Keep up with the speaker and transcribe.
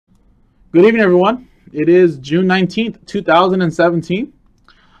Good evening, everyone. It is June 19th, 2017.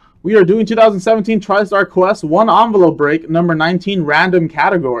 We are doing 2017 Tristar Quest 1 envelope break, number 19, random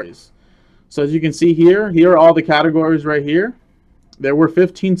categories. So as you can see here are all the categories right here. There were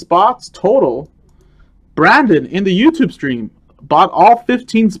 15 spots total. Brandon in the YouTube stream bought all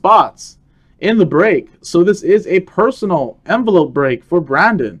 15 spots in the break. So this is a personal envelope break for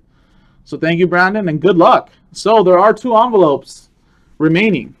Brandon. So thank you, Brandon, and good luck. So there are 2 envelopes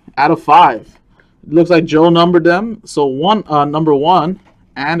remaining out of 5. It looks like Joe numbered them. So number 1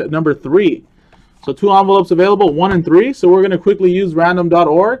 and number 3. So 2 envelopes available, 1 and 3. So we're going to quickly use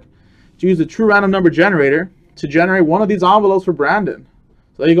random.org to use the true random number generator to generate one of these envelopes for Brandon.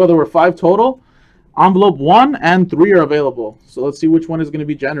 So there you go. There were 5 total. Envelope 1 and 3 are available. So let's see which one is going to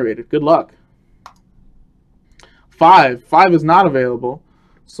be generated. Good luck. 5 is not available.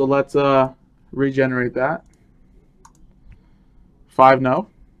 So let's regenerate that. 5, no.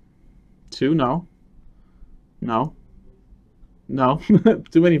 2, no. No. No.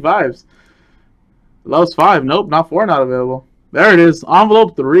 Too many 5s. Loves 5. Nope, not 4, not available. There it is.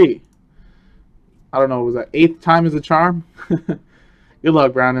 Envelope 3. I don't know, was that 8th time is the charm? Good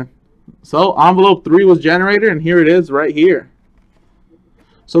luck, Brandon. So envelope 3 was generated, and here it is right here.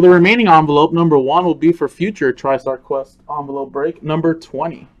 So the remaining envelope, number 1, will be for future Tristar Quest envelope break, number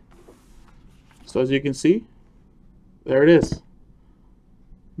 20. So as you can see, there it is.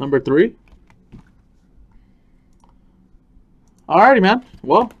 Number 3. Alrighty, man.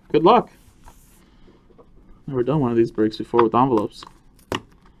 Well, good luck. Never done one of these breaks before with envelopes.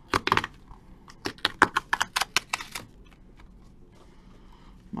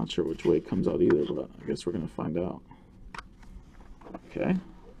 Not sure which way it comes out either, but I guess we're going to find out. Okay.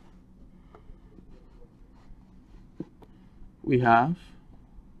 We have...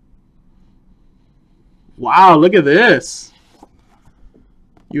 Wow, look at this.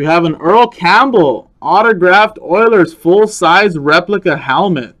 You have an Earl Campbell autographed Oilers full-size replica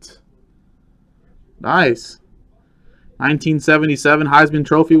helmet. Nice. 1977 Heisman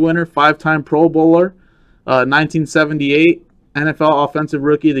Trophy winner, 5-time Pro Bowler, 1978 NFL Offensive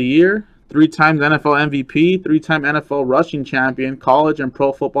Rookie of the Year, 3 times NFL MVP, 3-time NFL rushing champion, college and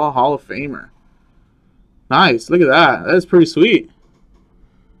pro football Hall of Famer. Nice. Look at that. That is pretty sweet.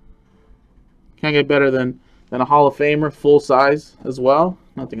 Can't get better than a Hall of Famer, full size as well.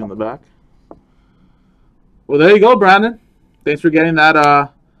 Nothing on the back. Well, there you go, Brandon. Thanks for getting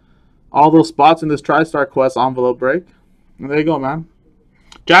that all those spots in this Tristar Quest envelope break. And there you go, man.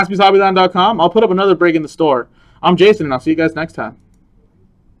 JaspysHobbyland.com. I'll put up another break in the store. I'm Jason, and I'll see you guys next time.